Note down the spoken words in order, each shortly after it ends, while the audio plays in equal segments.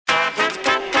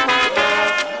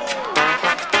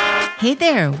Hey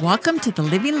there, welcome to the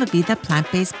Living La Vida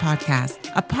Plant-Based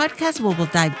Podcast, a podcast where we'll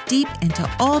dive deep into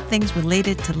all things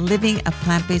related to living a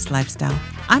plant-based lifestyle.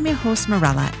 I'm your host,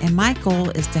 Morella, and my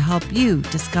goal is to help you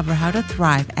discover how to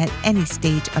thrive at any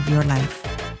stage of your life.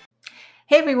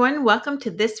 Hey everyone, welcome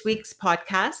to this week's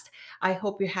podcast. I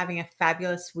hope you're having a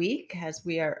fabulous week as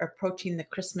we are approaching the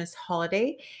Christmas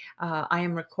holiday. I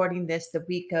am recording this the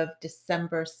week of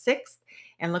December 6th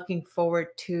and looking forward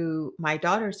to my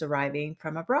daughters arriving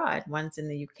from abroad. One's in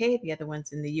the UK, the other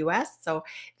one's in the US. So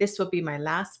this will be my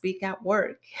last week at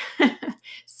work.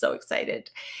 So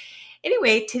excited.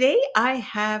 Anyway, today I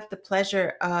have the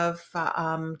pleasure of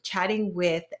chatting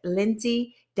with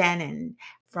Lindsay Dannon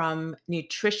from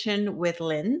Nutrition with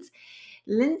Linz.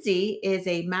 Lindsay is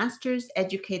a master's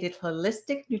educated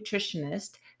holistic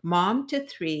nutritionist, mom to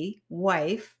three,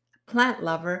 wife, plant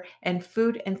lover, and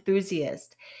food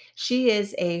enthusiast. She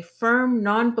is a firm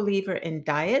non-believer in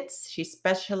diets. She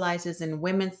specializes in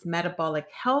women's metabolic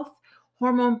health,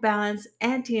 hormone balance,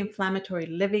 anti-inflammatory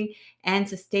living, and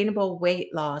sustainable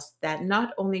weight loss that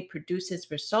not only produces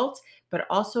results, but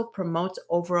also promotes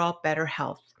overall better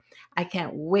health. I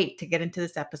can't wait to get into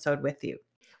this episode with you.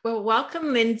 Well,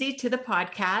 welcome, Lindsay, to the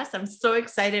podcast. I'm so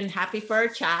excited and happy for our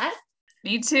chat.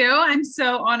 Me too. I'm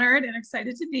so honored and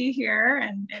excited to be here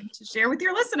and to share with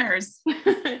your listeners.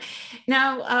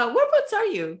 Now, whereabouts are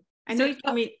you? I know you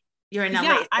told me you're in LA.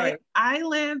 Yeah, I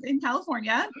live in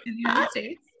California in the United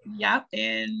States. Yep,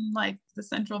 in like the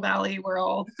Central Valley where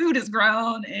all the food is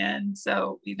grown. And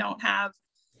so we don't have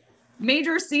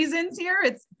major seasons here.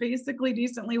 It's basically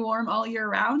decently warm all year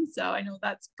round. So I know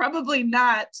that's probably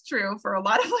not true for a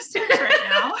lot of listeners right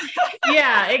now.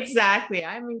 Yeah, exactly.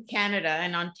 I'm in Canada,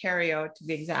 in Ontario to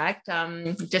be exact,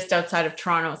 just outside of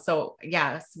Toronto. So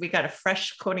yes, we got a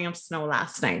fresh coating of snow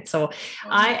last night. So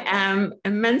I am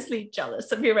immensely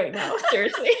jealous of you right now.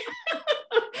 Seriously.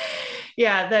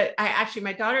 Yeah,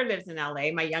 my daughter lives in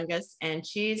LA, my youngest, and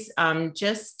she's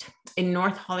just in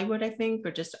North Hollywood, I think,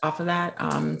 or just off of that.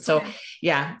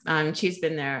 She's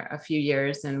been there a few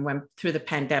years and went through the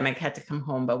pandemic, had to come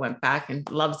home, but went back and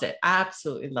loves it.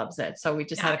 Absolutely loves it. So we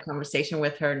just had a conversation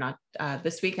with her, not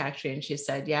this week actually, and she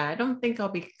said, "Yeah, I don't think I'll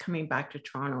be coming back to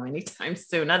Toronto anytime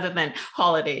soon, other than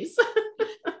holidays."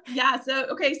 Yeah. So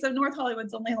North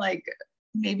Hollywood's only like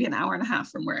maybe an hour and a half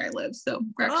from where I live. So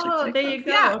we're actually there you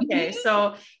go. Yeah. Okay.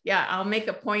 So yeah, I'll make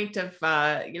a point of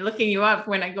looking you up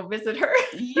when I go visit her.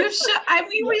 You should.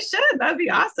 We should. That'd be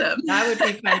awesome. That would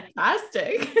be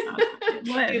fantastic.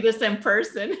 Do this in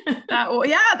person.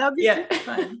 That'd be super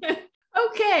fun.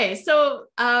 Okay. So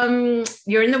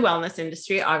you're in the wellness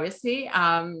industry, obviously.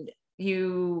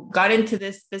 You got into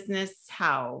this business.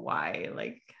 How? Why?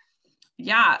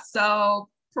 So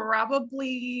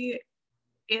probably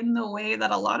in the way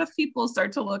that a lot of people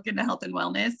start to look into health and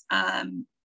wellness.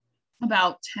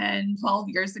 About 10, 12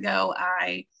 years ago,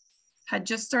 I had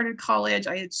just started college.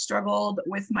 I had struggled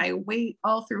with my weight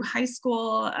all through high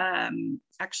school.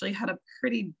 Actually had a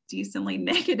pretty decently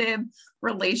negative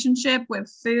relationship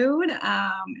with food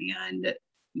and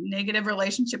negative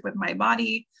relationship with my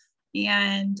body.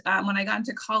 And when I got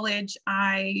into college,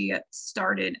 I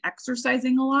started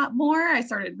exercising a lot more. I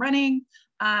started running.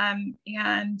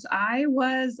 And I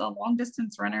was a long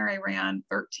distance runner. I ran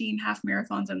 13 half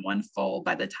marathons and one full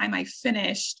by the time I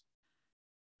finished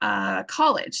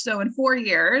college. So in 4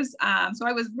 years. So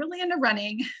I was really into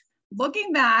running.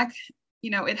 Looking back,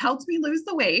 it helped me lose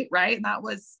the weight, right? And that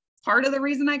was part of the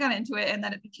reason I got into it, and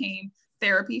that it became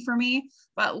therapy for me.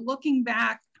 But looking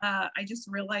back, I just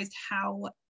realized how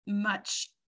much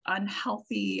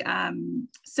unhealthy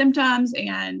symptoms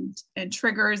and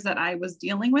triggers that I was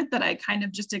dealing with that I kind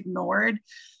of just ignored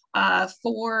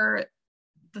for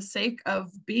the sake of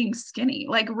being skinny.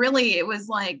 Like really, it was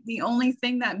like the only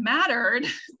thing that mattered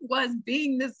was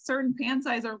being this certain pant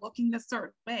size or looking this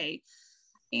certain way.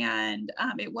 And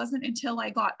it wasn't until I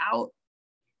got out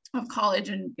of college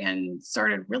and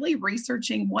started really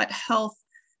researching what health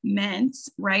meant,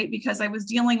 right? Because I was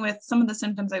dealing with some of the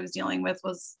symptoms I was dealing with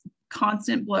was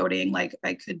constant bloating. Like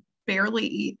I could barely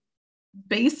eat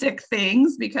basic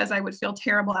things because I would feel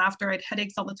terrible after. I had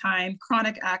headaches all the time,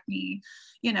 chronic acne,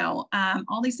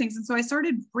 all these things. And so I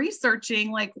started researching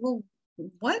like, well,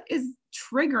 what is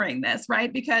triggering this,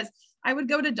 right? Because I would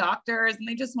go to doctors and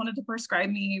they just wanted to prescribe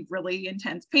me really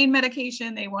intense pain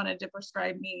medication. They wanted to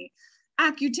prescribe me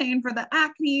Accutane for the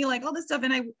acne, like all this stuff.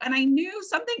 And I knew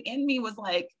something in me was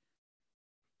like,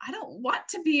 I don't want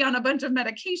to be on a bunch of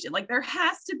medication. Like there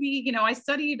has to be, I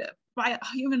studied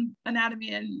human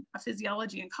anatomy and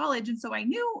physiology in college. And so I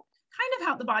knew kind of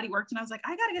how the body worked. And I was like,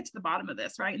 I got to get to the bottom of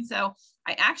this. Right. And so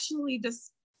I actually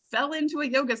just fell into a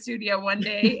yoga studio one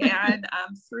day and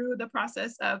through the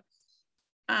process of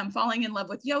falling in love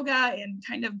with yoga and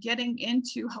kind of getting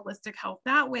into holistic health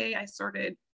that way, I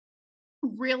started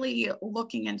really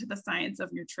looking into the science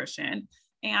of nutrition.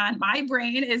 And my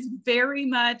brain is very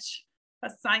much a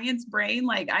science brain.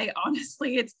 Like I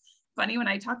honestly, it's funny when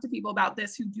I talk to people about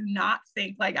this who do not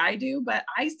think like I do, but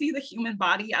I see the human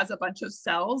body as a bunch of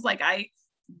cells. Like I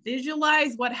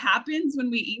visualize what happens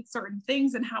when we eat certain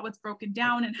things and how it's broken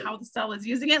down and how the cell is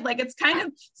using it. Like it's kind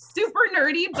of super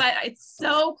nerdy, but it's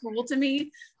so cool to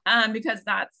me because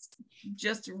that's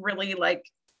just really like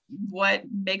what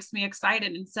makes me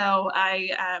excited. And so I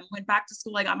went back to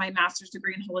school. I got my master's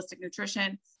degree in holistic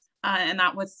nutrition, and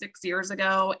that was 6 years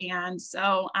ago. And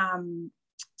so,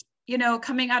 you know,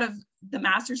 coming out of the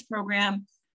master's program,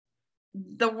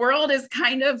 the world is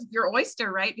kind of your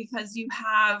oyster, right? Because you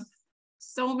have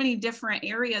so many different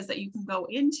areas that you can go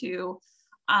into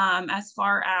as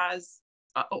far as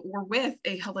or with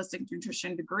a holistic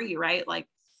nutrition degree, right? Like,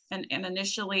 and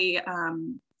initially,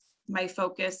 my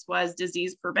focus was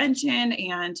disease prevention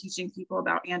and teaching people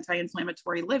about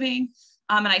anti-inflammatory living.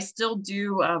 And I still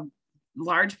do a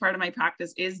large part of my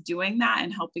practice is doing that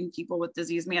and helping people with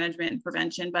disease management and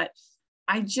prevention. But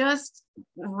I just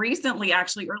recently,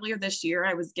 actually earlier this year,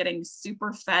 I was getting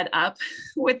super fed up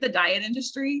with the diet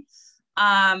industry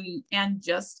and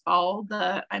just all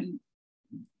the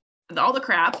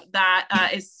crap that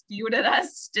is spewed at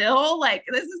us still. Like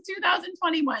this is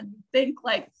 2021. You think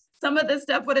like some of this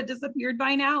stuff would have disappeared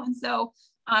by now. And so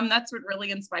that's what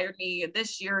really inspired me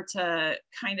this year to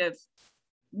kind of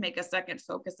make a second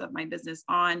focus of my business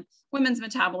on women's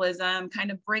metabolism, kind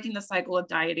of breaking the cycle of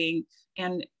dieting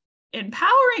and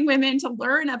empowering women to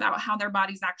learn about how their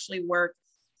bodies actually work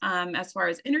as far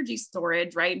as energy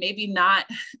storage, right? Maybe not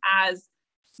as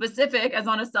specific as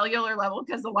on a cellular level,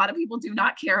 because a lot of people do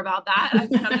not care about that, I've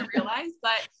come to realize,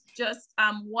 but just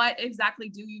what exactly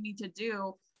do you need to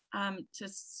do to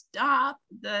stop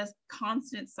the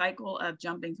constant cycle of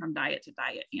jumping from diet to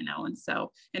diet, you know? And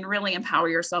so, and really empower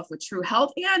yourself with true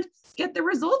health and get the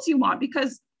results you want,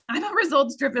 because I'm a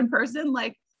results driven person.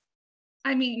 Like,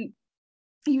 I mean,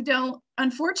 you don't,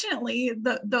 unfortunately,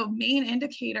 the main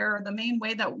indicator, the main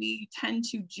way that we tend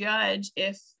to judge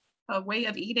if a way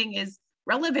of eating is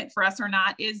relevant for us or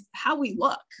not is how we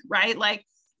look, right? Like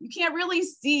you can't really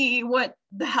see what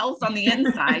the health on the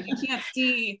inside, you can't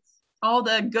see all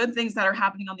the good things that are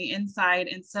happening on the inside.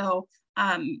 And so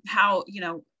how, you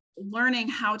know, learning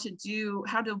how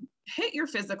to hit your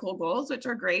physical goals, which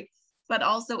are great, but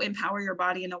also empower your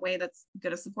body in a way that's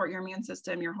going to support your immune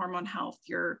system, your hormone health,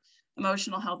 your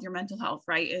emotional health, your mental health,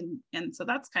 right? And so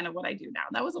that's kind of what I do now.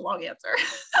 That was a long answer.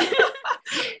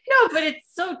 No, but it's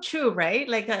so true, right?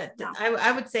 Like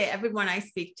I would say everyone I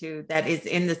speak to that is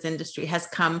in this industry has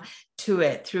come to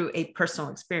it through a personal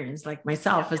experience, like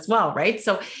myself as well, right?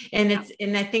 So, and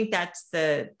and I think that's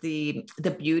the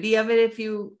beauty of it, if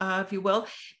you will,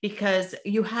 because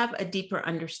you have a deeper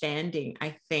understanding,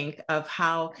 I think, of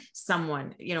how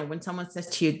someone, you know, when someone says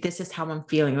to you, "This is how I'm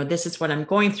feeling," or "This is what I'm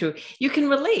going through," you can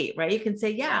relate, right? You can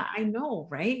say, "Yeah, I know,"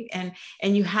 right? And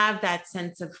you have that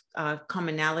sense of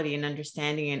commonality and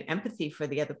understanding and empathy for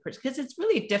the other person, because it's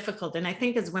really difficult. And I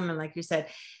think as women, like you said,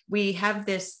 we have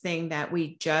this thing that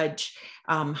we judge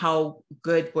how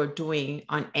good we're doing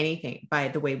on anything by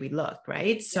the way we look,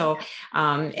 right? So,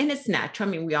 and it's natural.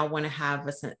 I mean, we all want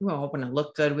to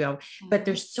look good. But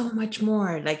there's so much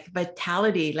more, like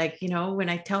vitality. Like, you know, when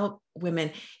I tell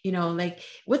women, you know, like,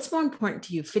 what's more important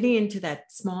to you, fitting into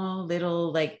that small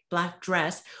little like black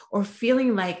dress, or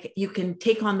feeling like you can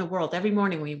take on the world every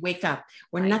morning when you wake up,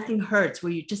 where nothing hurts,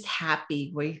 where you're just happy,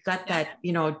 where you got that,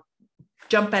 you know,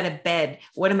 jump out of bed,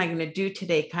 what am I going to do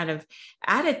today kind of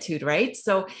attitude, right?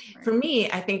 So for me,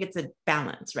 I think it's a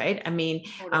balance, right? I mean,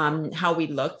 how we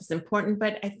look is important,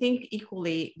 but I think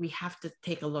equally we have to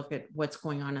take a look at what's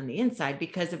going on the inside,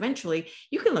 because eventually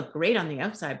you can look great on the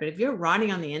outside, but if you're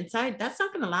rotting on the inside, that's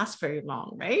not going to last very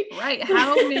long, right? Right.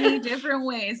 How many different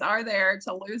ways are there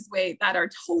to lose weight that are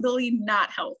totally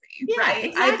not healthy, right?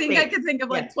 Exactly. I think I could think of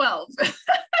like 12.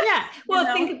 Yeah.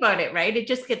 Well, think about it, right? It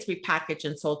just gets repackaged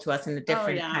and sold to us in a different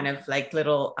kind of like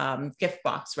little gift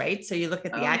box, right? So you look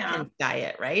at the Atkins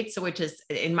diet, right? So which is,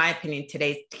 in my opinion,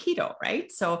 today's keto,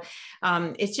 right? So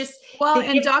it's just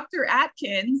and Dr.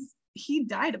 Atkins, he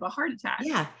died of a heart attack.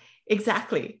 Yeah,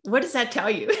 exactly. What does that tell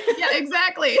you? Yeah,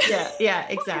 exactly. yeah,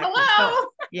 exactly. Hello.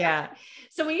 So,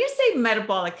 so when you say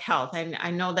metabolic health, I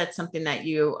know that's something that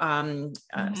you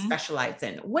specialize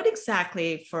in. What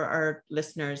exactly, for our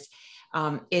listeners,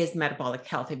 is metabolic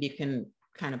health? If you can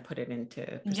kind of put it into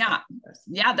Yeah. perspective.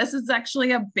 Yeah. This is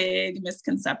actually a big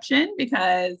misconception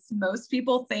because most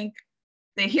people think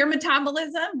they hear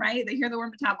metabolism, right? They hear the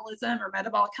word metabolism or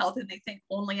metabolic health, and they think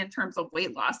only in terms of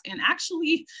weight loss. And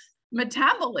actually,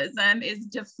 metabolism is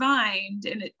defined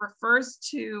and it refers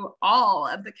to all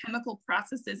of the chemical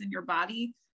processes in your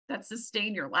body that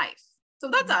sustain your life. So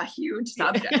that's a huge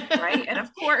subject, right? And of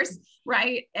course,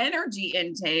 right, energy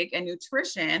intake and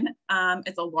nutrition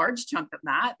is a large chunk of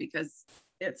that because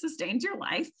it sustains your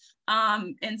life.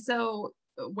 And so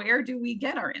where do we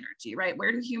get our energy, right?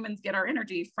 Where do humans get our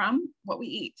energy from? What we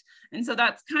eat. And so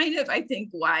that's kind of, I think,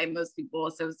 why most people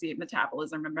associate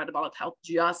metabolism and metabolic health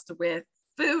just with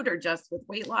food or just with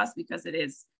weight loss, because it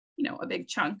is, you know, a big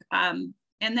chunk. And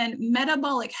then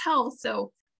metabolic health.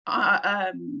 So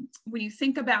when you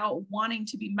think about wanting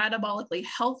to be metabolically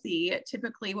healthy,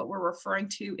 typically what we're referring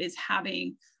to is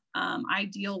having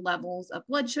ideal levels of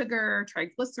blood sugar,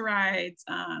 triglycerides,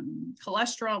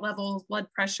 cholesterol levels, blood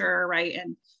pressure, right?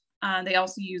 And they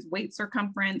also use waist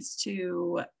circumference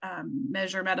to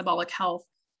measure metabolic health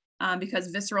because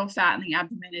visceral fat in the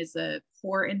abdomen is a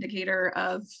poor indicator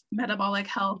of metabolic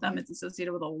health. It's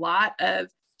associated with a lot of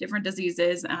different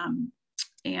diseases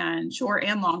and short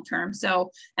and long term.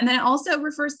 So, and then it also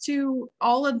refers to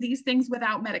all of these things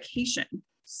without medication.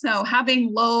 So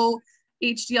having low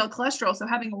HDL cholesterol, so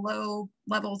having low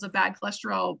levels of bad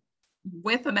cholesterol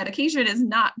with a medication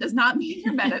does not mean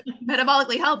you're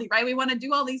metabolically healthy, right? We want to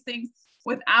do all these things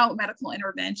without medical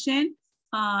intervention.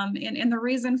 And the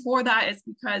reason for that is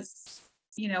because,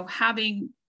 you know, having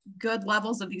good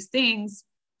levels of these things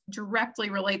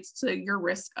directly relates to your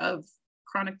risk of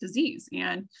chronic disease.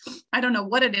 And I don't know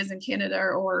what it is in Canada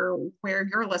or where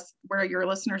your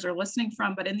listeners are listening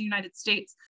from, but in the United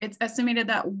States, it's estimated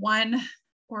that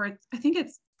I think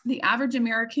it's the average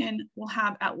American will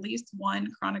have at least one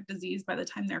chronic disease by the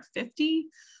time they're 50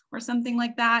 or something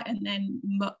like that. And then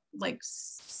like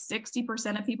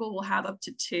 60% of people will have up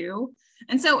to 2.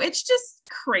 And so it's just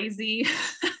crazy.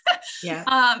 Yeah.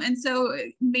 And so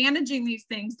managing these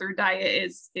things through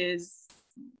diet is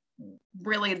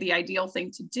really the ideal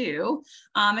thing to do.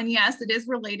 And yes, it is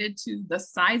related to the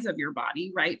size of your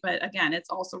body, right? But again, it's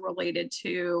also related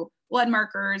to blood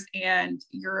markers and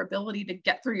your ability to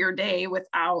get through your day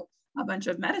without a bunch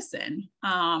of medicine.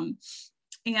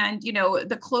 And, you know,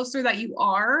 the closer that you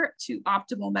are to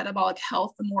optimal metabolic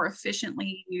health, the more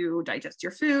efficiently you digest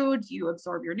your food, you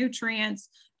absorb your nutrients,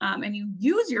 and you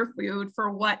use your food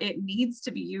for what it needs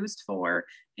to be used for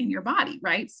in your body,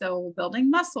 right? So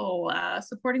building muscle,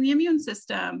 supporting the immune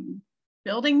system,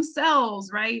 building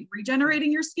cells, right?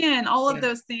 Regenerating your skin, all of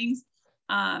those things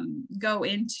go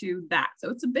into that. So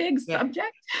it's a big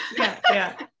subject.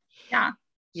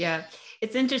 Yeah.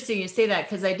 It's interesting you say that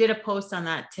because I did a post on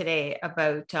that today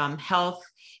about health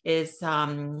is,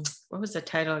 what was the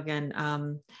title again?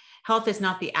 Health is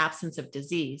not the absence of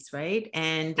disease, right?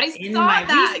 And in my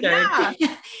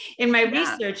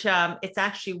research, it's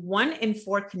actually 1 in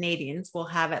 4 Canadians will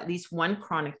have at least one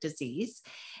chronic disease.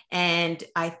 And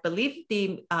I believe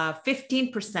the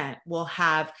 15% will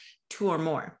have 2 or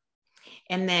more.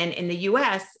 And then in the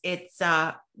US, it's,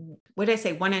 what did I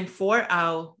say? 1 in 4?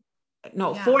 4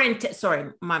 in 10,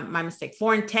 sorry, my mistake,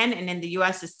 4 in 10. And in the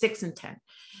US is 6 in 10.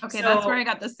 Okay. So, that's where I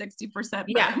got the 60%.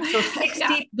 Yeah. So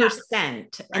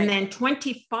 60%, and then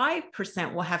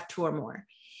 25% will have 2 or more.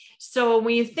 So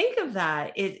when you think of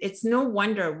that, it's no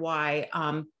wonder why,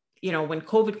 you know, when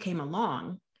COVID came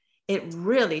along, it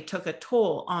really took a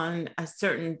toll on a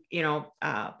certain, you know,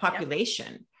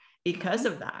 population because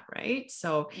of that. Right.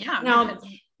 So now,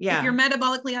 if you're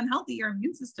metabolically unhealthy, your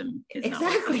immune system is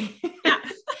exactly.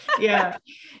 Yeah.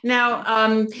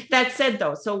 Now, that said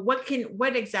though, so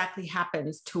what exactly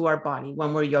happens to our body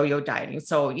when we're yo-yo dieting?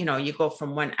 So, you know, you go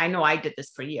from I know I did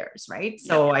this for years, right?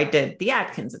 So I did the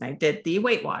Atkins and I did the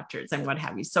Weight Watchers and what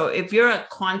have you. So if you're a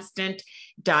constant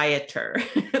dieter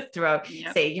throughout,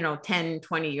 say, you know, 10,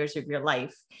 20 years of your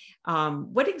life,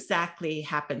 what exactly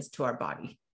happens to our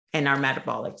body and our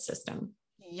metabolic system?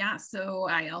 Yeah, so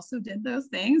I also did those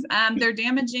things. They're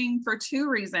damaging for 2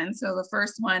 reasons. So the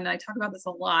first one, I talk about this a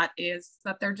lot, is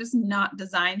that they're just not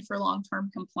designed for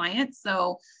long-term compliance.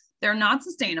 So they're not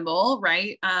sustainable,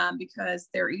 right? Because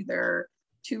they're either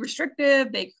too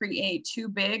restrictive, they create too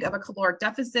big of a caloric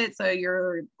deficit. So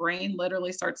your brain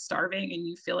literally starts starving and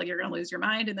you feel like you're going to lose your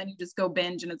mind, and then you just go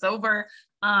binge and it's over.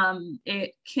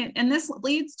 It can, and this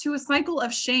leads to a cycle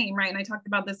of shame, right? And I talked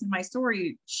about this in my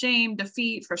story: shame,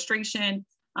 defeat, frustration.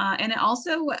 And it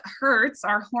also hurts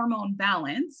our hormone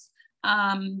balance.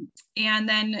 And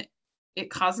then it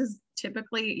causes,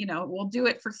 typically, you know, we'll do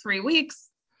it for 3 weeks.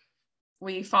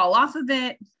 we fall off of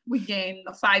it. We gain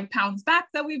the 5 pounds back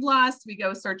that we've lost. We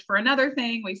go search for another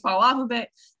thing. We fall off of it.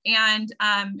 And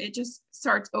it just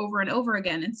starts over and over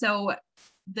again. And so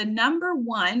the number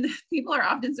one, people are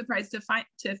often surprised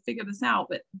to figure this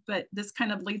out, but this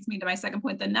kind of leads me to my second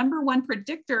point. The number one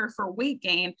predictor for weight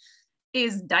gain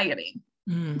is dieting,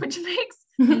 which makes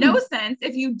no sense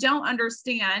if you don't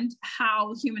understand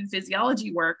how human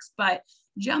physiology works. But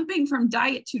jumping from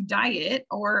diet to diet,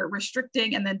 or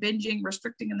restricting and then binging,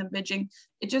 restricting and then binging,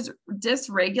 it just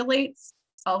dysregulates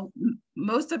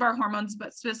most of our hormones,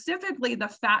 but specifically the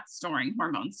fat storing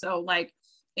hormones. So like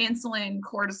insulin,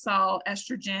 cortisol,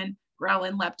 estrogen,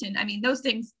 ghrelin, leptin. I mean, those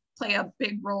things play a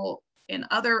big role in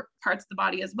other parts of the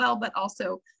body as well, but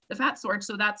also the fat storage.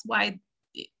 So that's why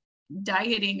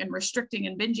dieting and restricting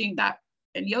and binging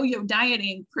and yo-yo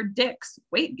dieting predicts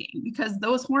weight gain, because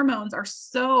those hormones are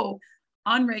so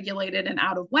unregulated and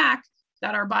out of whack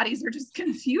that our bodies are just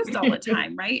confused all the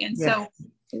time, right? And so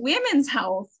women's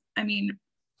health, I mean,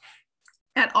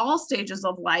 at all stages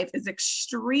of life is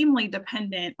extremely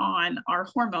dependent on our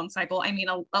hormone cycle. I mean,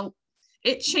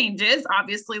 it changes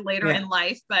obviously later in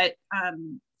life, but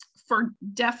for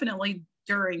definitely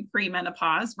during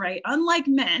premenopause, right? Unlike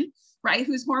men, right,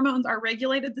 whose hormones are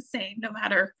regulated the same no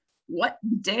matter what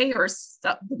day or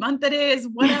the month it is,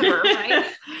 whatever, right?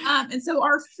 And so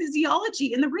our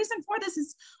physiology, and the reason for this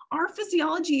is our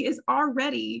physiology is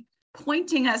already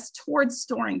pointing us towards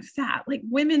storing fat. Like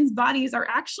women's bodies are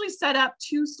actually set up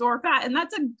to store fat. And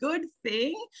that's a good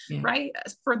thing, right?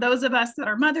 For those of us that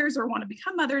are mothers or want to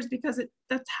become mothers, because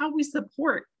that's how we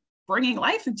support bringing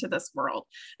life into this world.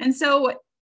 And so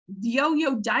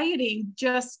yo-yo dieting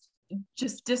just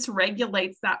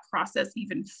dysregulates that process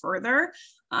even further.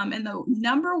 And the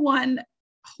number one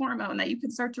hormone that you can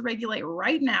start to regulate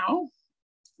right now,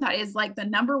 that is like the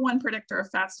number one predictor of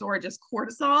fat storage, is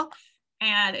cortisol.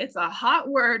 And it's a hot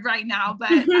word right now, but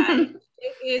it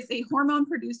is a hormone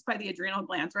produced by the adrenal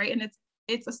glands, right? And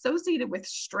it's associated with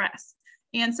stress.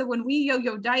 And so when we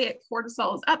yo-yo diet,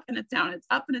 cortisol is up and it's down, it's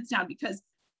up and it's down, because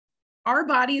our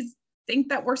bodies think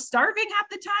that we're starving half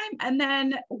the time. And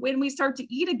then when we start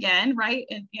to eat again, right?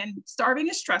 And starving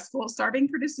is stressful. Starving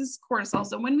produces cortisol.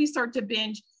 So when we start to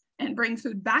binge and bring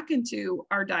food back into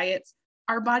our diets,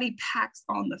 our body packs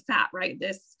on the fat, right?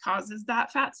 This causes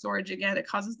that fat storage again. It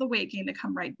causes the weight gain to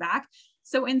come right back.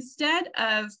 So instead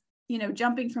of,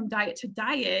 jumping from diet to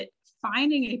diet,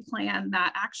 finding a plan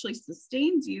that actually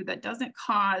sustains you, that doesn't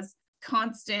cause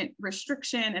constant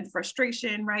restriction and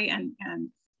frustration, right? And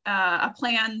a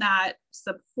plan that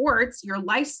supports your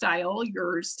lifestyle,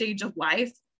 your stage of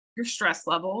life, your stress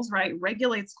levels, right?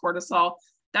 Regulates cortisol.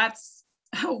 That's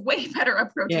a way better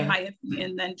approach, in my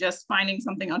opinion, than just finding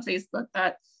something on Facebook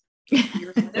that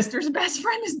your sister's best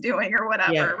friend is doing or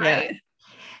whatever, right?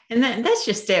 And that's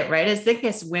just it, right? I think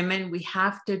as women, we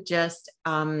have to just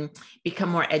become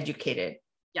more educated.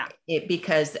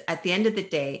 Because at the end of the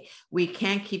day, we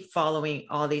can't keep following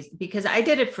all these, because I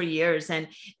did it for years, and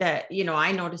that,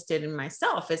 I noticed it in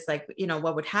myself. It's like,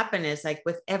 what would happen is, like,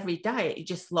 with every diet, you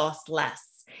just lost less.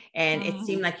 And it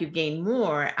seemed like you gained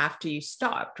more after you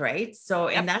stopped, right? So,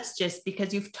 and that's just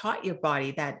because you've taught your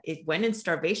body that it went in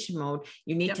starvation mode,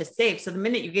 you need to save. So the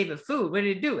minute you gave it food, what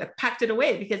did it do? It packed it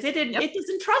away, because it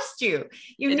doesn't trust you.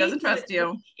 It doesn't trust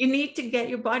you. You need to get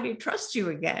your body to trust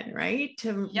you again, right?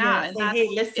 To say, hey,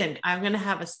 listen, I'm going to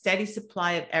have a steady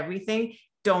supply of everything.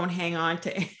 Don't hang on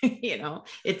to,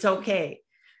 it's okay.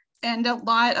 And a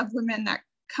lot of women that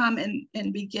come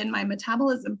and begin my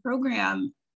metabolism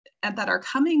program that are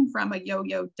coming from a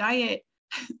yo-yo diet,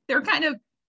 they're kind of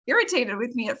irritated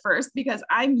with me at first, because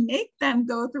I make them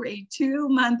go through a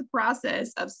 2-month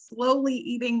process of slowly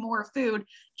eating more food,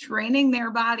 training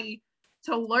their body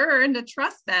to learn to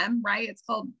trust them, right? It's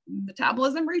called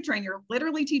metabolism retrain. You're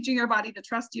literally teaching your body to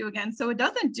trust you again. So it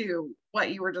doesn't do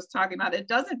what you were just talking about. It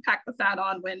doesn't pack the fat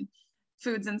on when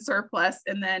food's in surplus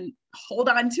and then hold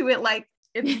on to it like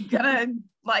it's gonna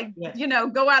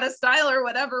go out of style or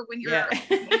whatever when you're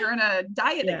in a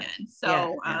diet again.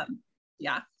 So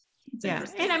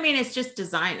and I mean, it's just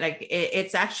designed, like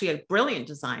it's actually a brilliant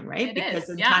design, right? Because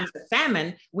in times of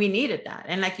famine, we needed that.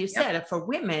 And like you said, for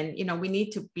women, we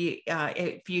need to be,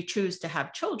 if you choose to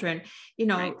have children,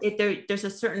 there's a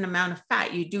certain amount of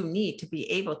fat you do need to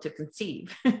be able to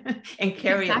conceive and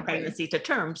carry a pregnancy to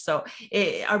term. So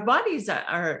our bodies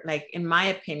are, like, in my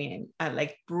opinion,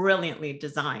 like brilliantly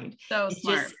designed. So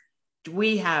smart.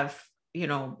 We have,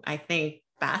 I think,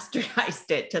 bastardized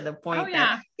it to the point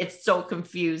that it's so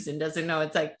confused and doesn't know.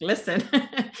 It's like, listen,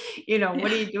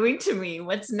 what are you doing to me?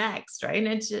 What's next? Right. And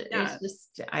it's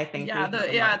just I think.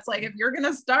 It's like, if you're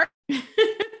going to start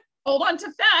hold on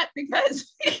to fat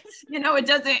because, it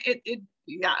doesn't,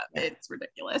 it's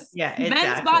ridiculous. Yeah. Exactly.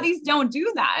 Men's bodies don't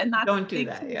do that. And that's don't do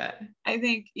that. Yeah. I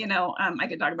think, I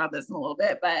could talk about this in a little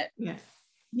bit, but yeah.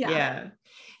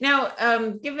 Now,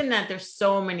 given that there's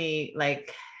so many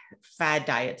like fad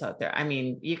diets out there, I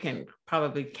mean, you can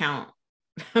probably count,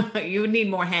 you need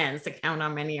more hands to count how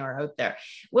many are out there.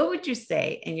 What would you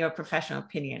say, in your professional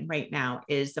opinion right now,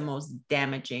 is the most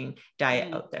damaging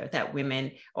diet out there that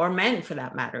women or men for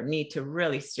that matter need to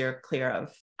really steer clear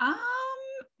of?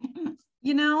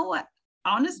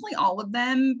 Honestly, all of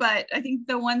them, but I think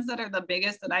the ones that are the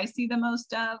biggest that I see the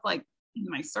most of, like in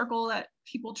my circle that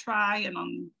people try and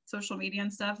on social media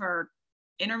and stuff, are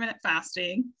intermittent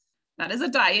fasting. That is a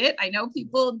diet. I know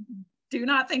people do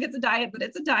not think it's a diet, but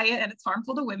it's a diet and it's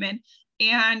harmful to women.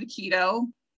 And keto,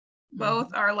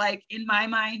 both are like, in my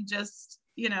mind, just,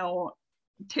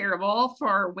 terrible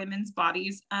for women's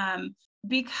bodies.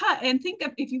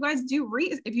 If you guys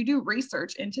do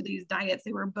research into these diets,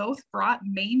 they were both brought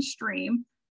mainstream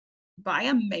by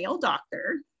a male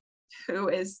doctor who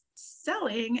is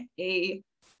selling a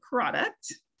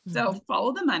product. So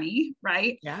follow the money,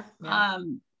 right? Yeah.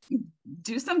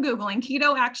 Do some Googling.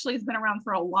 Keto actually has been around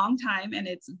for a long time, and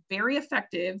it's very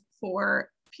effective for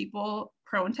people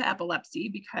prone to epilepsy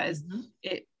because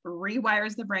it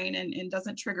rewires the brain and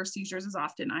doesn't trigger seizures as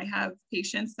often. I have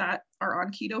patients that are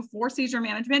on keto for seizure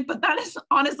management, but that is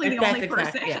honestly the only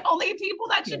only people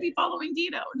that should be following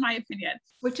keto, in my opinion.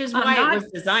 Which is why it was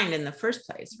designed in the first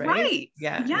place, right? Right.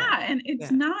 Yeah. And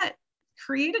it's not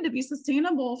created to be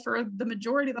sustainable for the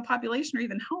majority of the population or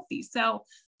even healthy. So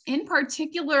in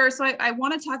particular, I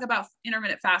want to talk about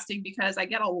intermittent fasting because I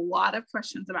get a lot of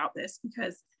questions about this,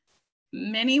 because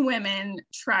many women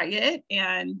try it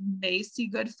and they see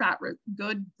good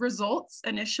results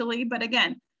initially. But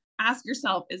again, ask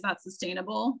yourself, is that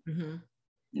sustainable?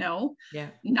 No,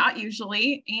 not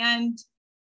usually. And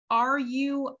are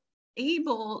you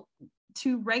able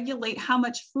to regulate how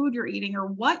much food you're eating or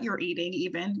what you're eating,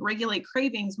 even regulate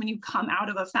cravings when you come out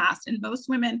of a fast? And most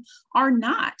women are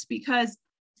not,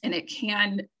 and it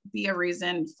can be a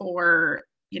reason for,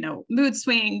 mood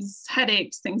swings,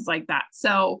 headaches, things like that.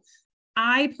 So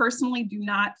I personally do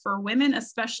not, for women,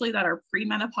 especially that are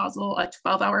premenopausal, a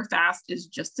 12-hour fast is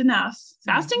just enough.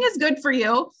 Fasting is good for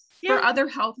you for other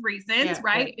health reasons,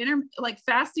 right? Like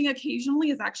fasting occasionally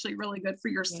is actually really good for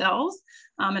your cells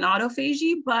and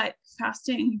autophagy, but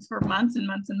fasting for months and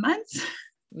months and months.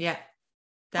 Yeah.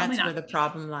 That's where the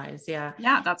problem lies. Yeah.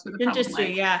 Yeah. That's where the problem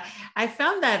lies. Yeah. I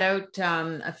found that out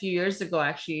a few years ago,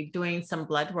 actually doing some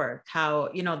blood work, how,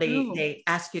 they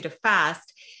ask you to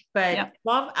fast, but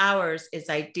 12 hours is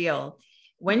ideal.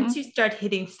 Once you start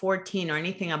hitting 14 or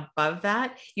anything above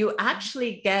that, you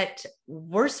actually get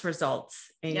worse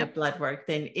results in your blood work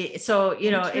than it. So,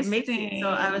 it makes it, so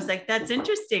I was like, that's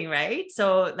interesting. Right.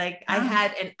 So like I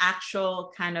had an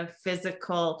actual kind of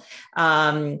physical,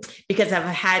 because I've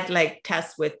had like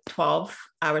tests with 12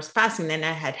 hours fasting. Then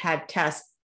I had tests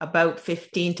about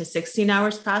 15 to 16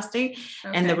 hours fasting,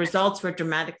 and the results were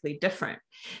dramatically different.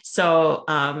 So,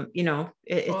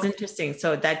 it's interesting.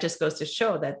 So that just goes to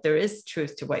show that there is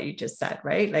truth to what you just said,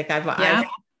 right? Like I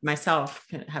myself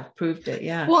have proved it.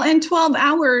 Yeah. Well, and 12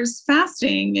 hours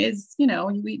fasting is,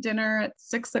 you eat dinner at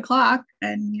 6 o'clock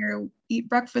and you eat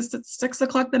breakfast at 6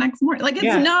 o'clock the next morning. Like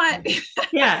it's not,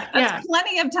 that's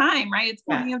plenty of time, right? It's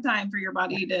plenty of time for your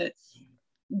body to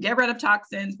get rid of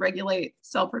toxins, regulate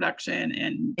cell production,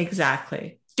 and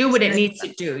exactly do what it needs to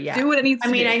do. Yeah. Do what it needs to do.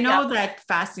 I mean, I know that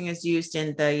fasting is used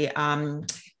in the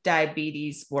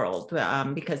diabetes world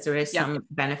because there is some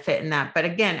benefit in that. But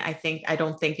again, I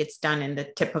don't think it's done in the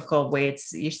typical way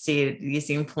you see these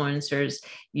influencers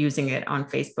using it on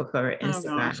Facebook or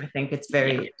Instagram. I think it's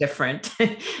very different.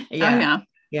 Yeah.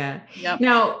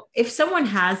 Now, if someone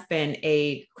has been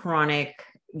a chronic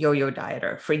yo-yo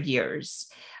dieter for years,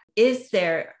 is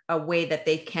there a way that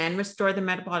they can restore the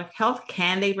metabolic health?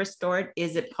 Can they restore it?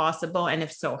 Is it possible? And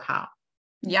if so, how?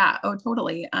 Yeah. Oh,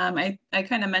 totally. I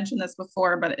kind of mentioned this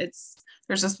before, but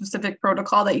there's a specific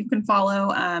protocol that you can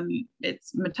follow.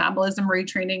 It's metabolism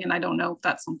retraining. And I don't know if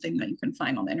that's something that you can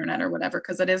find on the internet or whatever,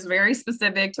 because it is very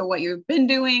specific to what you've been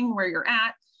doing, where you're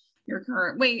at, your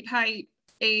current weight, height,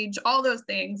 age, all those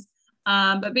things.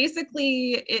 But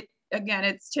basically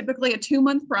it's typically a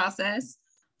 2-month process.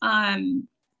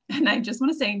 And I just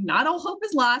want to say, not all hope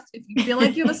is lost. If you feel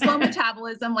like you have a slow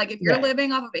metabolism, like if you're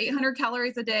living off of 800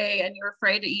 calories a day and you're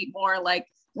afraid to eat more, like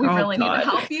we really need to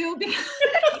help you,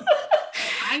 because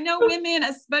I know women,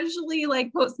 especially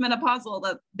like postmenopausal,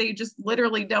 that they just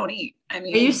literally don't eat. I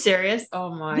mean, are you serious? Oh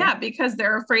my. Yeah, because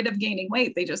they're afraid of gaining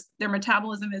weight. Their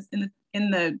metabolism is in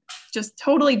the just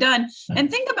totally done. And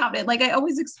think about it. Like I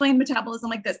always explain metabolism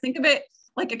like this. Think of it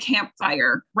like a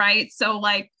campfire, right? So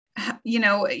like, you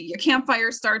know, your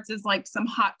campfire starts as like some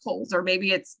hot coals, or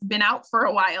maybe it's been out for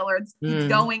a while, or it's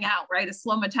going out, right? A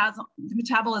slow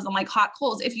metabolism like hot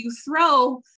coals. If you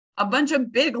throw a bunch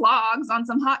of big logs on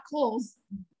some hot coals,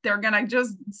 they're going to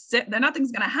just sit there.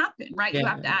 Nothing's going to happen, right? You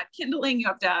have to add kindling, you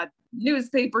have to add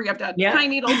newspaper, you have to add pine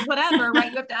needles, whatever,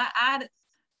 right? You have to add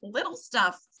little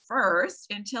stuff first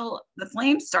until the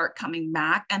flames start coming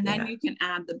back. And then you can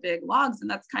add the big logs. And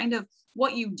that's kind of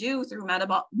what you do through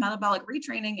metabolic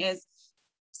retraining, is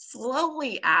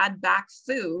slowly add back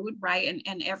food, right?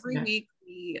 And every week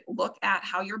we look at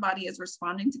how your body is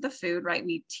responding to the food, right?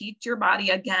 We teach your body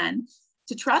again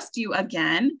to trust you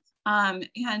again.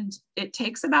 And it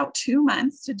takes about 2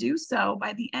 months to do so.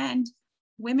 By the end,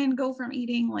 women go from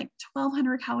eating like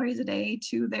 1,200 calories a day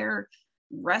to their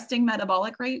resting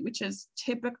metabolic rate, which is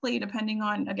typically, depending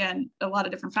on, again, a lot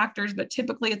of different factors, but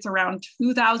typically it's around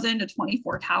 2,000 to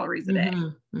 24 calories a day.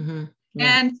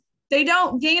 And they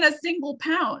don't gain a single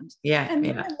pound. And they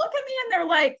look at me and they're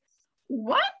like,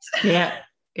 what? Yeah.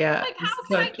 Like, how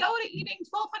can I go to eating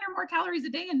 1,200 more calories a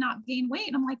day and not gain weight?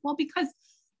 And I'm like, well, because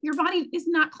your body is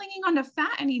not clinging onto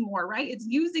fat anymore, right? It's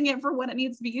using it for what it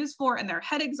needs to be used for. And their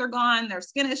headaches are gone. Their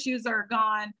skin issues are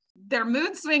gone. Their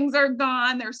mood swings are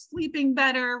gone. They're sleeping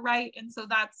better, right? And so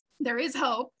there is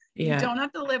hope. You don't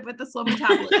have to live with the slow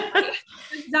metabolism. Right?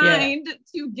 It's designed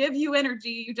to give you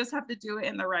energy. You just have to do it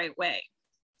in the right way.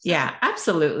 So. Yeah,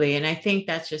 absolutely. And I think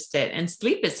that's just it. And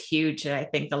sleep is huge. And I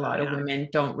think a lot of women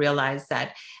don't realize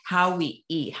that how we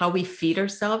eat, how we feed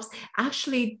ourselves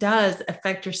actually does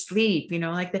affect your sleep. You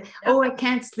know, like I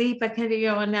can't sleep. I can't,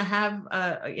 you know, and I have,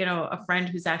 a friend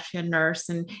who's actually a nurse,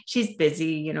 and she's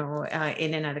busy, you know,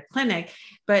 in and out of clinic.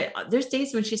 But there's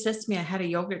days when she says to me, I had a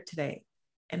yogurt today.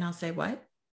 And I'll say, what?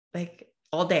 Like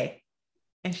all day.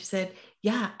 And she said,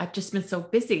 yeah, I've just been so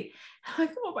busy. I'm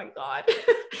like, oh my God.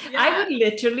 I would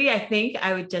literally, I think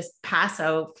I would just pass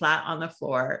out flat on the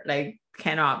floor, like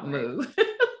cannot move,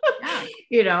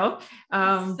 you know?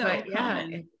 But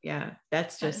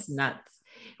that's just nuts.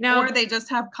 Now, or they just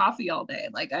have coffee all day.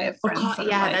 Like I have friends.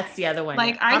 That's the other one.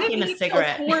 Like I didn't eat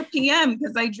till 4 p.m.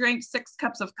 because I drank 6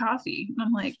 cups of coffee. And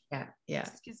I'm like,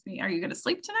 excuse me, are you going to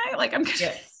sleep tonight? Like I'm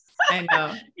gonna I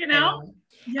know. You know?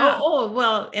 Yeah.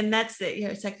 Well, and that's it.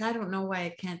 It's like, I don't know why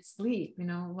I can't sleep, you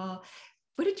know? Well,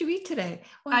 what did you eat today?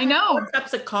 Well, I know. 4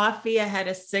 cups of coffee. I had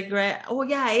a cigarette. Oh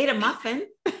yeah, I ate a muffin.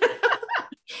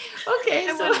 Okay.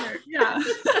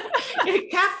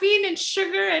 Caffeine and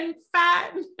sugar and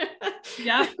fat.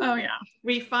 Oh yeah.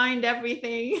 Refined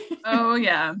everything. Oh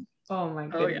yeah. Oh my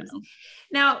goodness. Oh, yeah.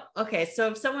 Now, okay. So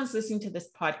if someone's listening to this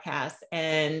podcast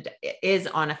and is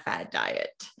on a fad diet,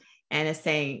 and is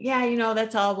saying, yeah, you know,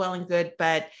 that's all well and good,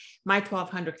 but my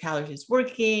 1,200 calories is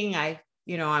working.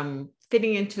 I'm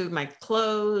fitting into my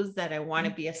clothes that I want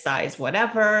to be a size,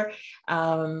 whatever.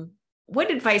 What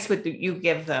advice would you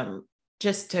give them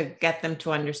just to get them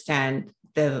to understand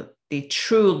the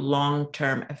true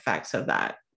long-term effects of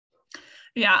that?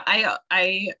 Yeah, I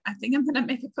think I'm going to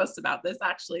make a post about this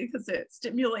actually, because it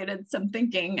stimulated some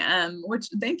thinking, which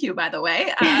thank you, by the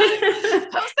way.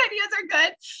 Post ideas are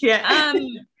good. Yeah.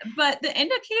 But the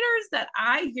indicators that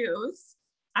I use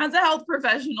as a health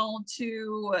professional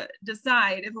to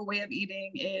decide if a way of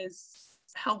eating is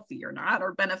healthy or not,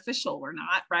 or beneficial or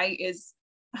not, right, is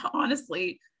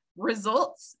honestly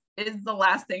results is the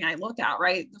last thing I look at,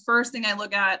 right? The first thing I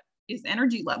look at is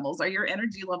energy levels. Are your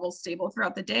energy levels stable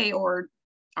throughout the day, or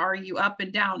are you up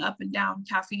and down,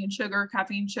 caffeine, sugar,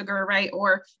 right?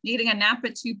 Or needing a nap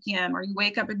at 2 p.m. or you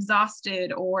wake up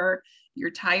exhausted, or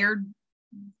you're tired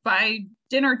by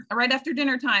dinner, right after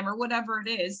dinner time, or whatever it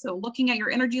is. So looking at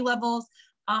your energy levels,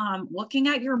 looking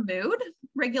at your mood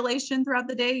regulation throughout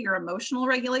the day, your emotional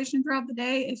regulation throughout the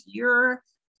day. If you're,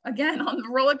 again, on the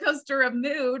roller coaster of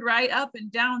mood, right? Up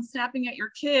and down, snapping at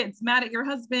your kids, mad at your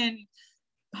husband,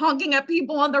 honking at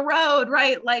people on the road,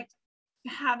 right? Like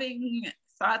having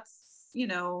thoughts, you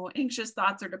know, anxious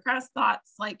thoughts or depressed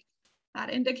thoughts, like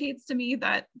that indicates to me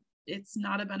that it's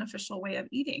not a beneficial way of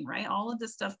eating, right? All of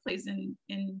this stuff plays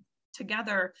in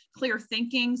together. Clear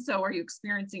thinking. So are you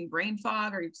experiencing brain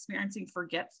fog? Are you experiencing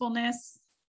forgetfulness,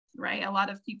 right? A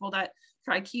lot of people that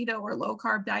try keto or low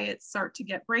carb diets start to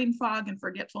get brain fog and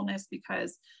forgetfulness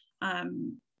because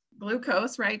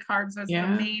glucose, right? Carbs is the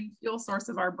main fuel source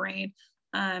of our brain.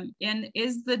 And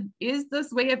is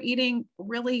this way of eating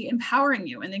really empowering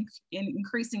you and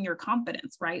increasing your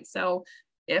confidence, right? So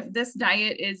if this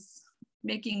diet is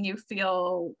making you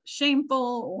feel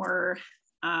shameful or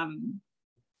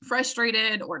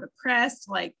frustrated or depressed,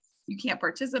 like you can't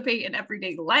participate in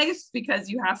everyday life because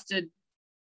you have to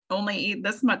only eat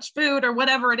this much food or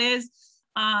whatever it is,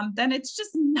 then it's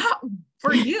just not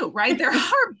for you, right? There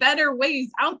are better ways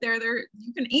out there.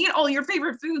 You can eat all your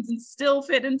favorite foods and still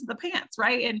fit into the pants,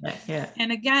 right?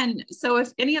 And again, so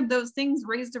if any of those things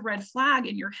raised a red flag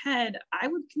in your head, I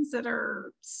would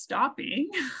consider stopping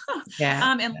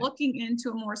and looking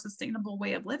into a more sustainable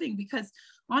way of living. Because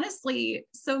honestly,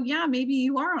 so yeah, maybe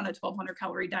you are on a 1,200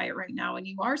 calorie diet right now and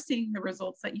you are seeing the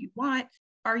results that you want.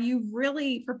 Are you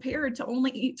really prepared to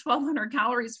only eat 1,200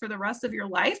 calories for the rest of your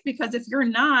life? Because if you're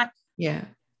not,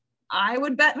 I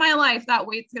would bet my life that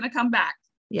weight's going to come back.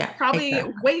 Probably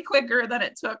way quicker than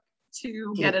it took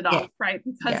to get it off, right?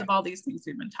 Because of all these things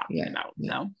we've been talking about.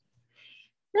 So. And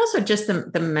also just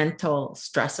the mental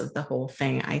stress of the whole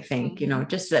thing, I think, you know,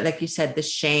 just that, like you said, the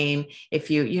shame,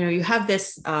 if you have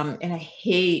this, and I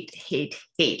hate,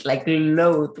 like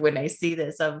loathe when I see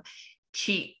this of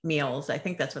cheat meals. I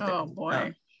think that's what they're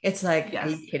called. It's like, are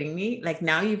you kidding me? Like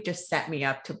now you've just set me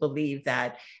up to believe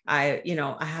that I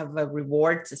have a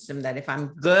reward system that if I'm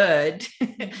good,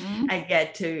 I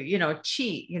get to,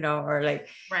 cheat, or like,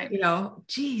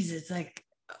 geez, it's like,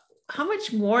 how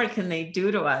much more can they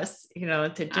do to us,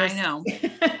 to just. I know.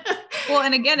 Well,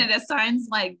 and again, it assigns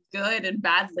like good and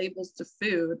bad labels to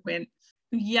food when,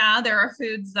 there are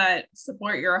foods that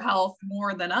support your health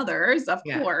more than others, of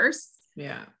course.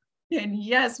 Yeah. And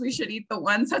yes, we should eat the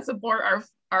ones that support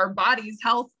our body's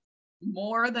health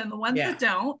more than the ones that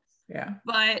don't. Yeah.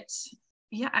 But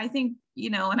I think,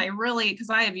 and I really, because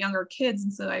I have younger kids,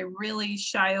 and so I really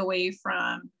shy away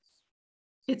from,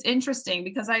 it's interesting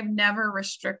because I've never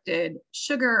restricted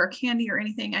sugar or candy or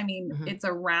anything. I mean, it's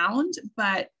around,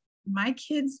 but my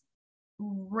kids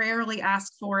rarely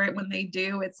ask for it. When they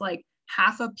do, it's like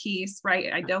half a piece,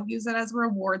 right? I don't use it as a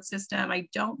reward system. I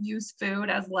don't use food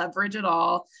as leverage at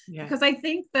all, because I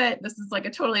think that this is like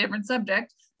a totally different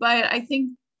subject, but I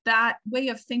think that way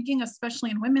of thinking,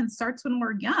 especially in women, starts when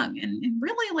we're young, and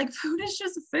really like food is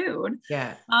just food.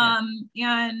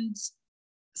 And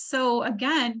so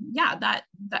again, that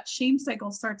shame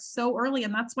cycle starts so early,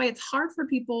 and that's why it's hard for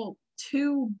people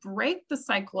to break the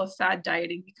cycle of fad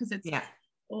dieting, because it's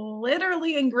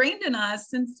literally ingrained in us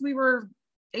since we were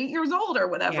 8 years old or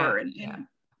whatever. And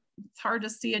it's hard to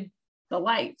see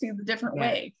the different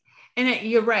way. And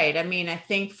you're right. I mean, I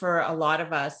think for a lot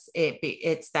of us,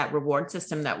 it's that reward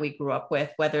system that we grew up with,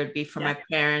 whether it be from my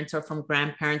parents or from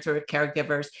grandparents or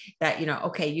caregivers, that,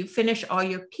 okay, you finish all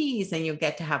your peas and you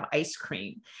get to have ice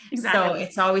cream. Exactly. So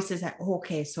it's always this,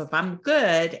 okay, so if I'm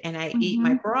good and I eat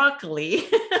my broccoli,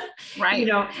 right,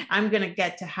 I'm going to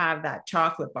get to have that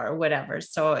chocolate bar or whatever.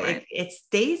 So it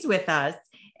stays with us.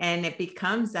 And it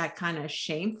becomes that kind of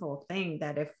shameful thing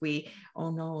that if we, oh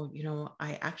no,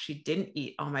 I actually didn't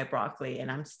eat all my broccoli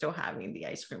and I'm still having the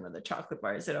ice cream or the chocolate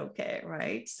bar. Is it okay?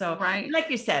 Right. So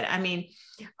like you said, I mean,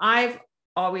 I've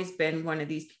always been one of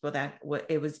these people that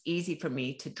it was easy for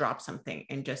me to drop something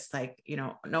and just like,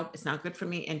 nope, it's not good for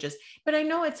me. And but I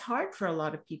know it's hard for a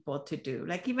lot of people to do,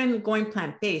 like even going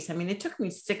plant-based. I mean, it took me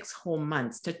 6 whole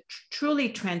months to truly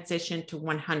transition to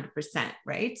 100%.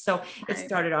 Right. So it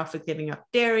started off with giving up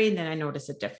dairy. And then I noticed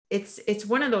a difference. It's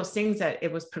one of those things that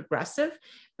it was progressive,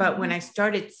 but when I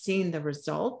started seeing the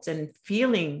results and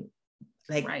feeling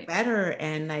like better,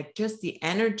 and like just the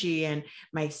energy and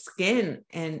my skin,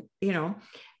 and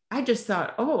I just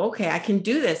thought, oh, okay, I can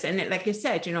do this. And like you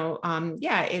said,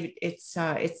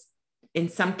 it's in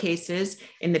some cases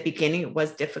in the beginning it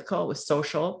was difficult with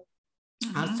social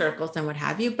circles and what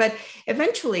have you, but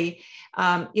eventually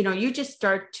you just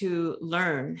start to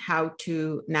learn how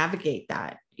to navigate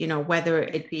that. Whether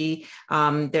it be,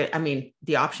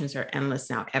 the options are endless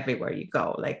now everywhere you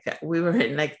go. Like we were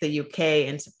in like the UK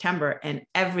in September, and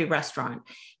every restaurant,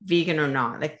 vegan or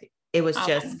not, like it was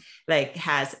just like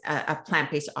has a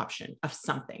plant-based option of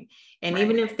something. And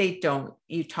even if they don't,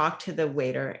 you talk to the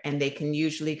waiter and they can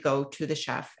usually go to the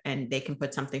chef and they can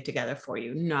put something together for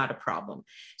you. Not a problem.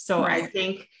 So I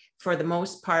think for the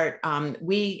most part,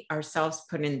 we ourselves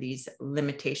put in these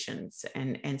limitations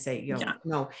and say,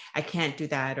 no, I can't do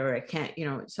that, or I can't,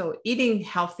 so eating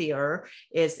healthier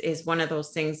is one of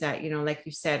those things that, like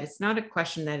you said, it's not a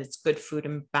question that it's good food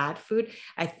and bad food.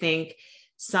 I think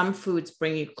some foods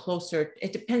bring you closer.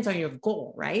 It depends on your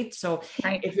goal, right? So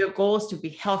Right. if your goal is to be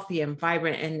healthy and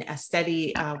vibrant and a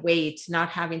steady weight, not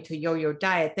having to yo-yo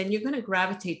diet, then you're going to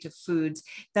gravitate to foods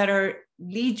that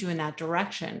lead you in that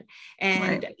direction.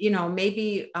 And, Right.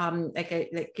 Maybe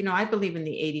I believe in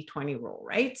the 80-20 rule,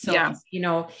 right? So, Yeah.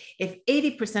 If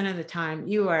 80% of the time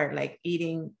you are like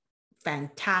eating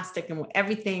fantastic and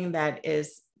everything that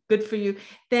is good for you,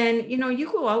 then,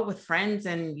 you go out with friends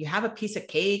and you have a piece of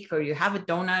cake or you have a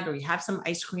donut or you have some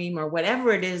ice cream or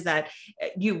whatever it is that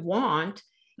you want,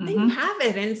 then you have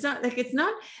it. And it's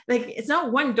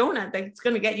not one donut that's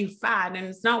going to get you fat, and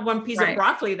it's not one piece of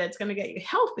broccoli that's going to get you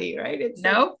healthy, right? It's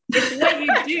it's what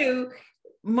you do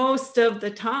most of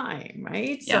the time,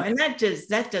 right? So, and that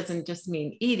doesn't just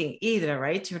mean eating either,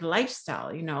 right? It's your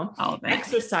lifestyle,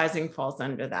 exercising falls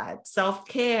under that,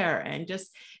 self-care, and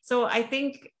so I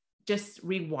think just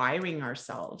rewiring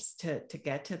ourselves to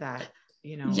get to that,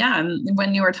 Yeah. And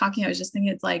when you were talking, I was just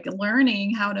thinking, it's like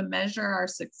learning how to measure our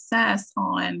success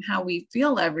on how we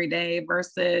feel every day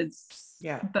versus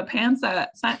the pants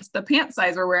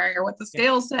size we're wearing or what the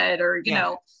scale said, or,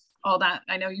 all that.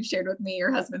 I know you shared with me,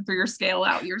 your husband threw your scale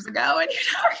out years ago, and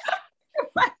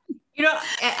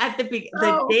at the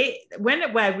day when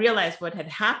I realized what had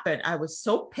happened, I was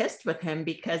so pissed with him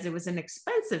because it was an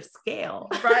expensive scale.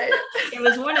 Right. It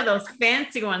was one of those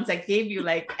fancy ones that gave you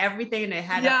like everything, and it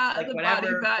had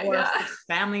whatever 4 or 6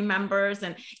 family members,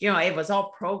 and it was all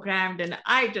programmed, and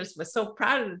I just was so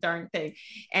proud of the darn thing.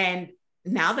 And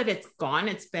now that it's gone,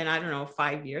 it's been, I don't know,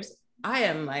 5 years, I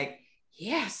am like,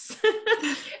 yes.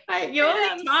 The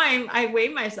only time I weigh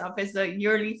myself is a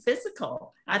yearly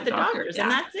physical at the doctor's, and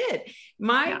that's it.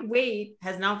 My weight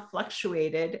has now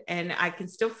fluctuated, and I can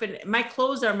still fit. My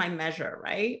clothes are my measure,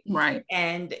 right? Right.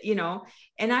 And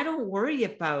and I don't worry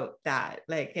about that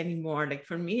like anymore. Like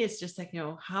for me, it's just like,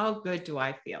 how good do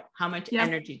I feel? How much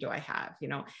energy do I have?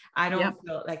 I don't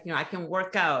feel like, I can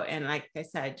work out, and like I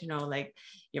said, like,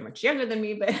 you're much younger than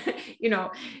me, but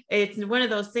it's one of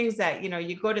those things that,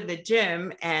 you go to the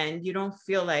gym and you don't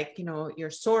feel like, you're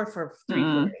sore for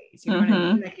 3-4 days. You know what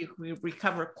I mean? Like you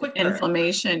recover quicker.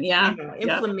 Inflammation. Yeah.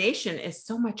 Inflammation is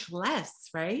so much less,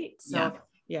 right? So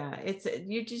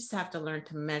you just have to learn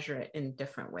to measure it in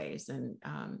different ways. And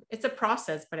it's a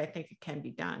process, but I think it can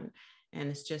be done. And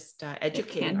it's just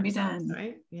educating. It can be done.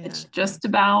 Right? Yeah. It's just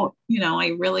about,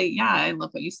 I love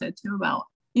what you said too about,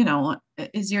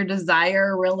 is your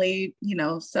desire really,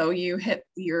 so you hit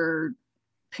your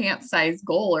pant size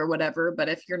goal or whatever, but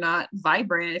if you're not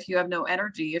vibrant, if you have no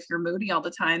energy, if you're moody all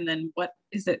the time, then what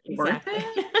is it worth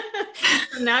it?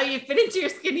 So now you fit into your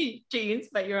skinny jeans,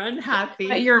 but you're unhappy.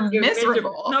 But you're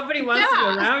miserable. Nobody wants to be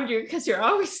around you because you're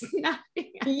always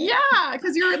snapping. Yeah,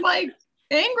 because you're like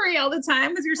angry all the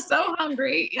time because you're so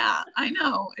hungry. Yeah, I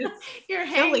know. You're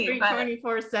hangry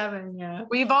 24/7. Yeah.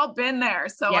 We've all been there.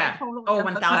 So I totally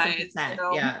 1000%.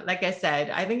 Yeah. Like I said,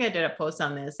 I think I did a post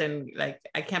on this, and like,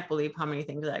 I can't believe how many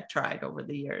things I've tried over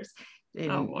the years.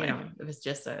 And, it was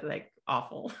just like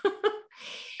awful.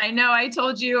 I know. I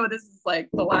told you, this is like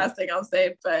the last thing I'll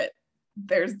say, but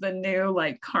there's the new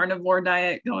like carnivore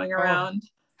diet going around.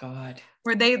 God.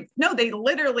 Where they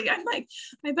literally, I'm like,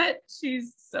 I bet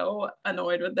she's so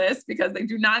annoyed with this because they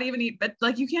do not even eat, but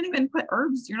like, you can't even put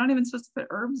herbs. You're not even supposed to put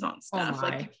herbs on stuff.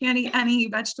 Like you can't eat any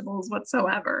vegetables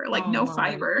whatsoever, like no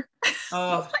fiber.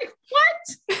 Oh, like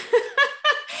what?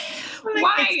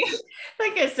 Why?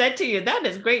 Like I said to you, that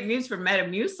is great news for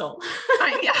Metamucil.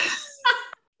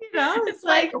 It's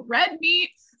like red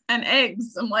meat and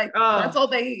eggs. I'm like, that's all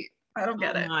they eat. I don't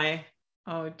get it.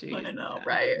 Oh, geez. I know,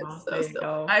 right?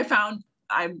 So I found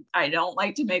I don't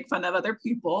like to make fun of other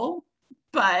people,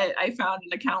 but I found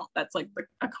an account that's like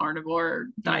a carnivore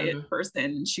diet person,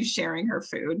 and she's sharing her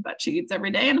food that she eats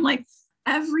every day, and I'm like,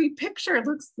 every picture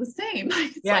looks the same.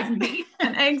 Like it's like meat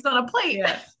and eggs on a plate.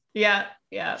 Yeah.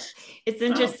 It's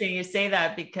interesting you say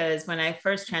that, because when I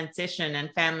first transitioned, and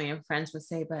family and friends would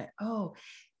say, but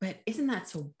isn't that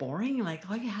so boring? Like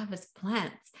all you have is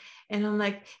plants. And I'm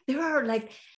like, there are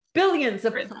like billions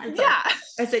of plants. Yeah.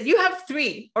 I said, you have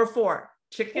 3 or 4: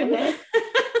 chicken,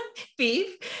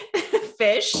 beef,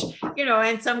 fish,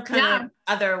 and some kind of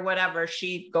other, whatever,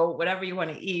 sheep, goat, whatever you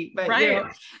want to eat. But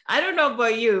I don't know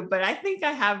about you, but I think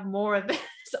I have more of this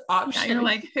option. You're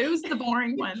like, who's the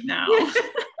boring one now?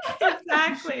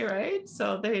 Exactly. Right.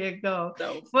 So there you go.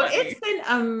 Well, it's been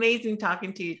amazing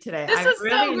talking to you today. This was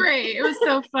so great. It was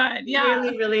so fun. Yeah.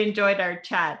 Really, really enjoyed our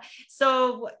chat.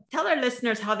 So tell our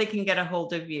listeners how they can get a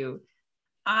hold of you.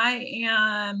 I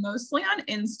am mostly on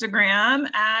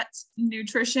Instagram at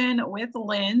Nutrition with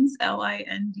Linds,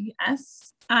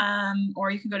 LINDS.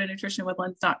 Or you can go to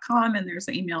nutritionwithlinds.com, and there's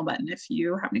an email button if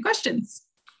you have any questions.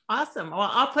 Awesome. Well,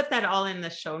 I'll put that all in the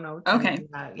show notes. Okay.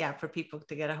 And, for people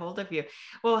to get a hold of you.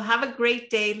 Well, have a great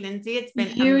day, Lindsay. It's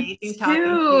been You amazing talking to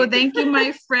you. Thank you,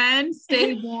 my friend.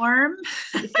 Stay warm.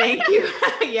 Thank you.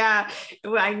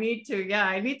 Well, I need to.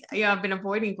 I've been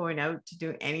avoiding going out to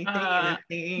do anything. I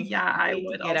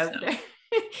would get also. out there.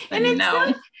 And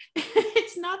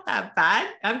it's not that bad.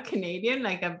 I'm Canadian.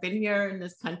 Like I've been here in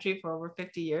this country for over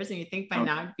 50 years, and you think by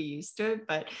now I'd be used to it,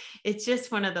 but it's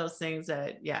just one of those things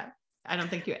that, I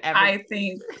don't think you ever. I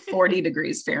think 40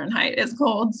 degrees Fahrenheit is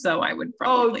cold, so I would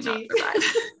probably not survive.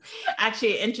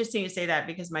 Actually, interesting you say that,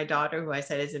 because my daughter, who I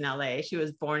said is in LA, she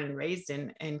was born and raised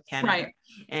in Canada, right.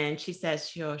 And she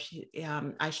says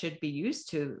I should be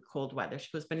used to cold weather. She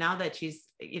goes, but now that she's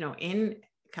in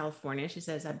California, she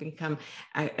says I've become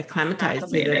acclimatized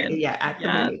to it.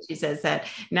 Acclimated. She says that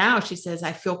now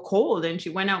I feel cold, and she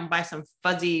went out and buy some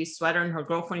fuzzy sweater, and her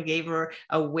girlfriend gave her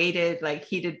a weighted,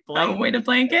 heated blanket. Weighted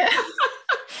blanket.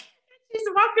 She's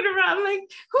walking around like,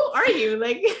 who are you?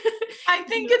 Like, I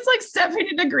think it's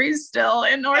 70 degrees still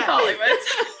in North Hollywood.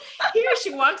 Here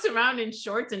she walks around in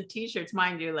shorts and t-shirts,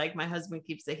 mind you. Like my husband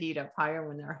keeps the heat up higher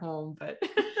when they're home, but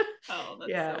that's so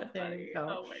there funny. you go.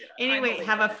 Oh my God. Anyway,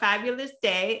 have a fabulous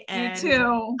day, and you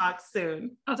too. Talk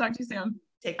soon. I'll talk to you soon.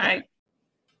 Take care. Bye.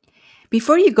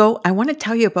 Before you go, I want to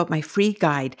tell you about my free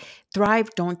guide,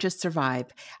 Thrive, Don't Just Survive.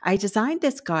 I designed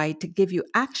this guide to give you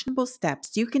actionable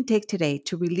steps you can take today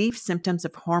to relieve symptoms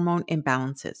of hormone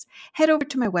imbalances. Head over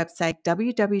to my website,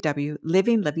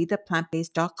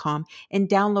 www.livinglavidaplantbased.com, and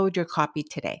download your copy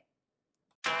today.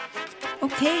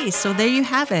 Okay, so there you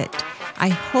have it. I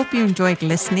hope you enjoyed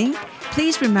listening.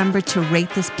 Please remember to rate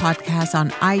this podcast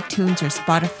on iTunes or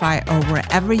Spotify or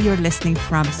wherever you're listening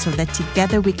from, so that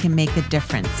together we can make a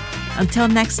difference. Until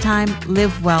next time,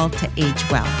 live well to age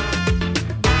well.